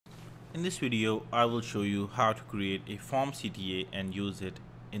In this video, I will show you how to create a form CTA and use it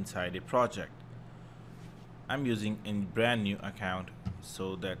inside a project. I'm using a brand new account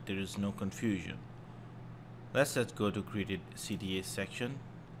so that there is no confusion. Let's just go to create CTA section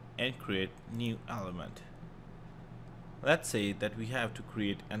and create new element. Let's say that we have to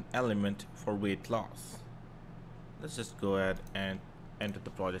create an element for weight loss. Let's just go ahead and enter the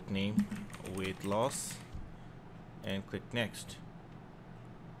project name, weight loss, and click next.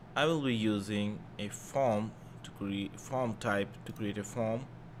 I will be using a form type to create a form,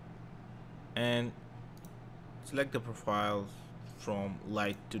 and select the profile from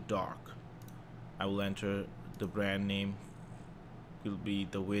light to dark. I will enter the brand name will be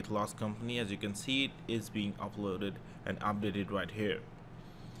the weight loss company. As you can see, it is being uploaded and updated right here.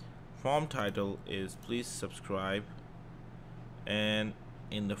 Form title is please subscribe, and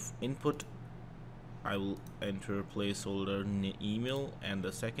in the input I will enter placeholder email, and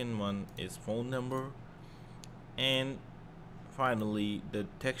the second one is phone number, and finally the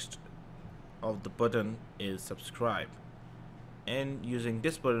text of the button is subscribe. And using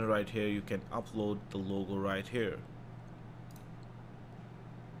this button right here, you can upload the logo right here.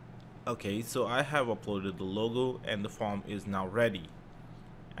 Okay, so I have uploaded the logo and the form is now ready,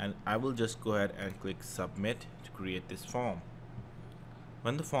 and I will just go ahead and click submit to create this form.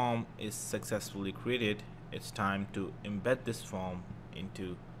 When the form is successfully created, it's time to embed this form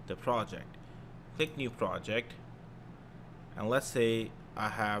into the project. Click new project, and let's say I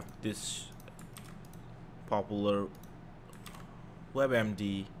have this popular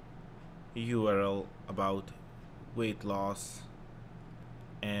WebMD URL about weight loss,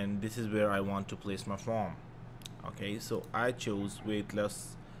 and this is where I want to place my form. Okay, so I chose weight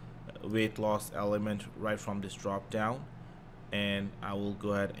loss element right from this drop down, and I will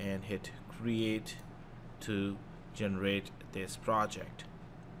go ahead and hit create to generate this project.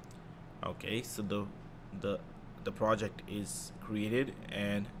 Okay, so the project is created,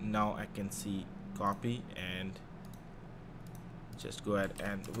 and now I can see copy and just go ahead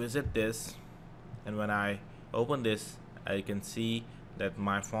and visit this, and when I open this, I can see that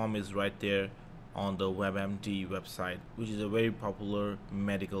my form is right there on the WebMD website, which is a very popular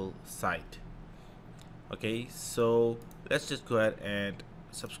medical site. Okay, so let's just go ahead and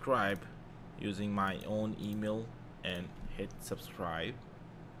subscribe using my own email and hit subscribe.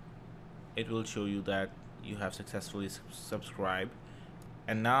 It will show you that you have successfully subscribed,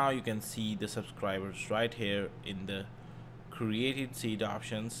 and now you can see the subscribers right here in the created seed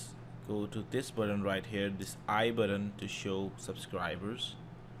options. Go to this button right here, this I button, to show subscribers.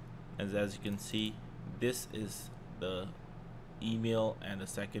 As you can see, this is the email and the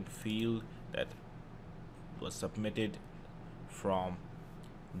second field that was submitted from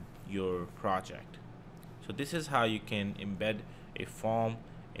your project. So this is how you can embed a form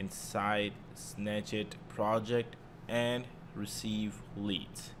inside Snatchit project and receive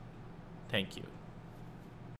leads. Thank you.